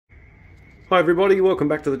Hi everybody, welcome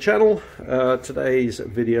back to the channel. Today's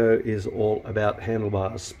video is all about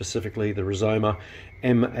handlebars, specifically the Rizoma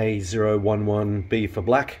MA011B for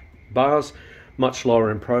black bars. Much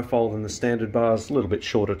lower in profile than the standard bars, a little bit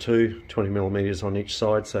shorter too, 20mm on each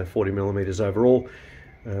side, so 40mm overall.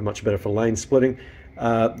 Much better for lane splitting.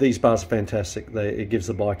 These bars are fantastic. It gives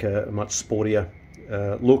the bike a much sportier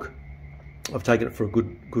look. I've taken it for a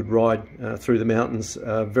good ride through the mountains.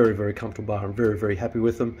 Very comfortable bar. I'm very happy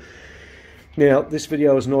with them. Now, this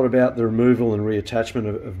video is not about the removal and reattachment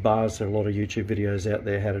of bars. There are a lot of YouTube videos out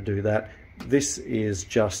there how to do that. This is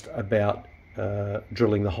just about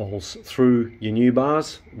drilling the holes through your new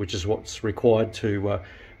bars, which is what's required to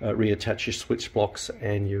reattach your switch blocks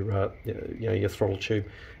and your throttle tube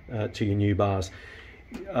to your new bars.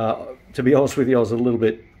 To be honest with you, I was a little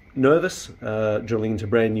bit nervous drilling into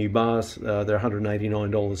brand new bars. They're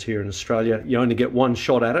 $189 here in Australia. You only get one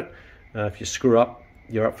shot at it. If you screw up,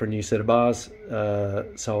 you're up for a new set of bars, so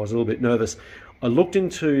I was a little bit nervous. I looked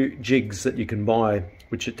into jigs that you can buy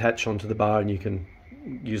which attach onto the bar and you can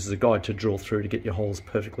use as a guide to drill through to get your holes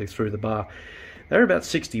perfectly through the bar. They're about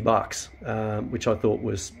 60 bucks, which I thought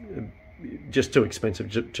was just too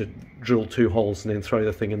expensive to drill two holes and then throw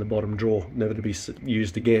the thing in the bottom drawer, never to be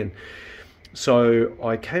used again. So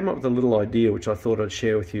I came up with a little idea which I thought I'd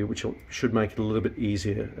share with you, which should make it a little bit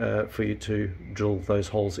easier for you to drill those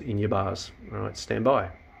holes in your bars. All right, stand by.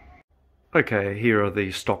 Okay, here are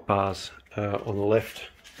the stock bars. On the left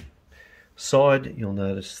side, you'll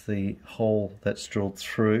notice the hole that's drilled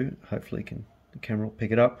through. Hopefully the camera will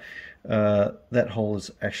pick it up. That hole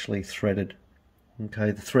is actually threaded.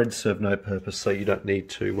 Okay, the threads serve no purpose, so you don't need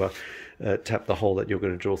to tap the hole that you're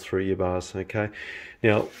going to drill through your bars. Okay,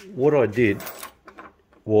 now what I did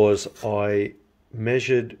was I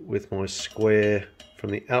measured with my square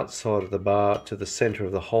from the outside of the bar to the center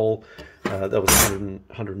of the hole. That was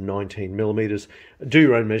 119 millimeters. Do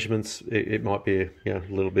your own measurements. It might be a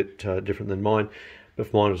little bit different than mine, but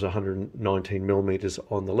for mine was 119 millimeters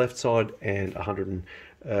on the left side and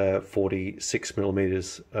 146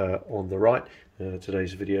 millimeters on the right.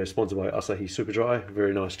 Today's video is sponsored by Asahi Superdry, a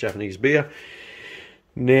very nice Japanese beer.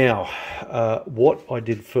 Now, what I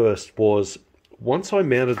did first was, once I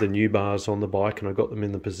mounted the new bars on the bike and I got them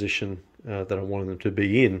in the position that I wanted them to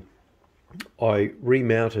be in, I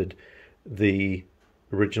remounted the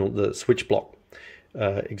switch block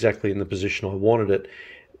exactly in the position I wanted it.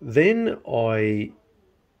 Then I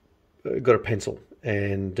got a pencil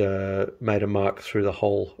and made a mark through the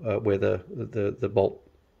hole where the bolt,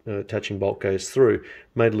 attaching bolt goes through,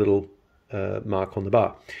 made a little mark on the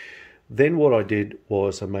bar. Then what I did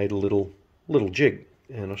was I made a little jig,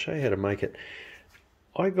 and I'll show you how to make it.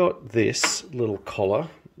 I got this little collar,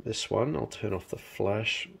 this one. I'll turn off the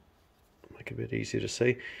flash, make it a bit easier to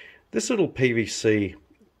see. This little PVC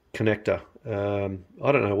connector, I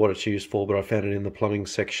don't know what it's used for, but I found it in the plumbing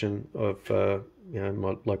section of my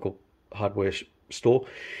local hardware store.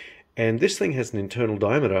 And this thing has an internal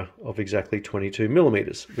diameter of exactly 22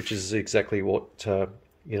 millimeters, which is exactly what the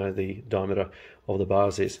diameter of the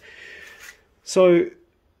bars is. So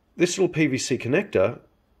this little PVC connector,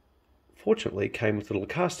 fortunately, came with little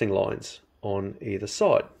casting lines on either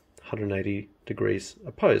side, 180 degrees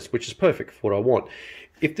opposed, which is perfect for what I want.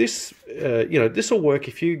 If this, this will work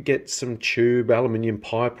if you get some tube, aluminium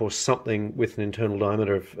pipe or something with an internal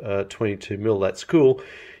diameter of 22 mil, that's cool.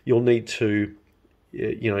 You'll need to,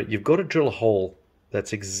 you've got to drill a hole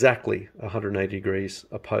that's exactly 180 degrees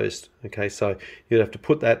opposed. Okay, so you'd have to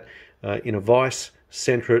put that in a vise,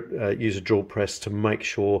 center it, use a drill press to make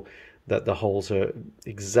sure that the holes are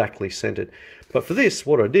exactly centered. But for this,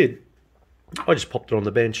 what I did, I just popped it on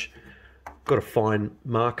the bench, got a fine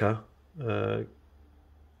marker,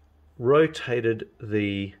 rotated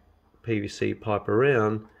the PVC pipe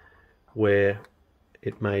around where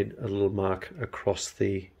it made a little mark across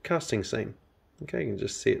the casting seam. Okay, you can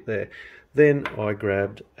just see it there. Then I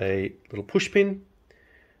grabbed a little push pin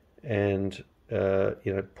and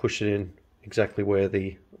pushed it in exactly where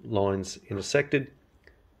the lines intersected,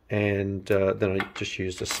 and then I just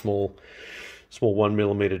used a small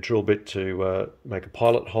 1mm drill bit to make a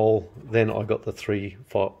pilot hole. Then I got the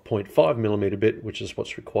 3.5mm bit, which is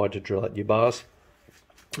what's required to drill out your bars.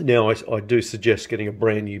 Now I do suggest getting a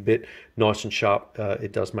brand new bit, nice and sharp.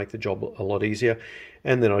 It does make the job a lot easier.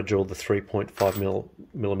 And then I drilled the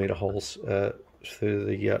 3.5mm holes through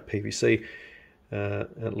the PVC.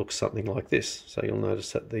 And it looks something like this. So you'll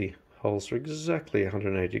notice that the holes are exactly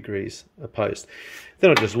 180 degrees opposed. Then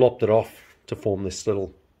I just lopped it off to form this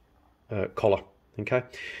little collar. Okay.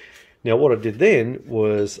 Now what I did then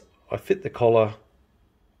was I fit the collar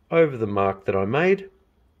over the mark that I made,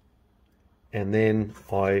 and then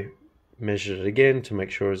I measured it again to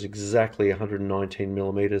make sure it's exactly 119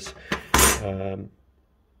 millimeters.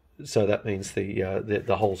 So that means the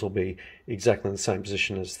holes will be exactly in the same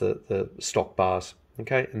position as the stock bars.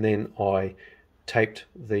 Okay, and then I taped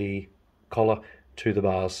the collar to the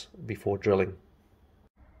bars before drilling.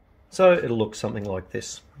 So it'll look something like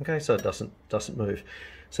this. Okay, so it doesn't move.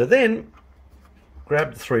 So then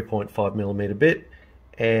grabbed the 3.5 millimeter bit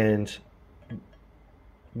and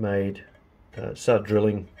started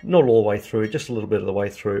drilling, not all the way through, just a little bit of the way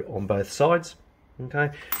through on both sides.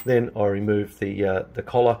 Okay, then I removed the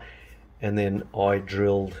collar, and then I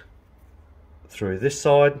drilled through this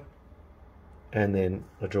side, and then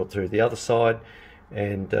I drilled through the other side,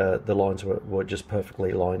 and the lines were just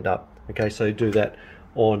perfectly lined up. Okay, so do that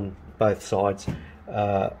on both sides.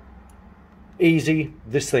 Easy.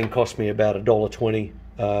 This thing cost me about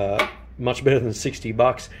 $1.20, much better than 60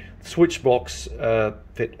 bucks. Switch blocks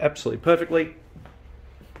fit absolutely perfectly,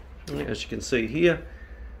 as you can see here.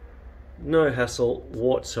 No hassle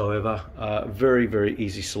whatsoever. Very, very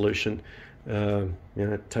easy solution. You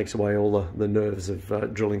know, it takes away all the nerves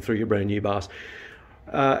of drilling through your brand new bars.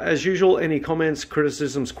 As usual, any comments,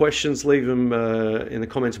 criticisms, questions, leave them in the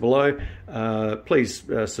comments below. Please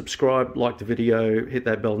subscribe, like the video, hit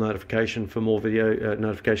that bell notification for more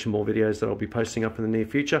videos that I'll be posting up in the near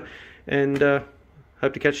future, and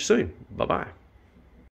hope to catch you soon. Bye bye.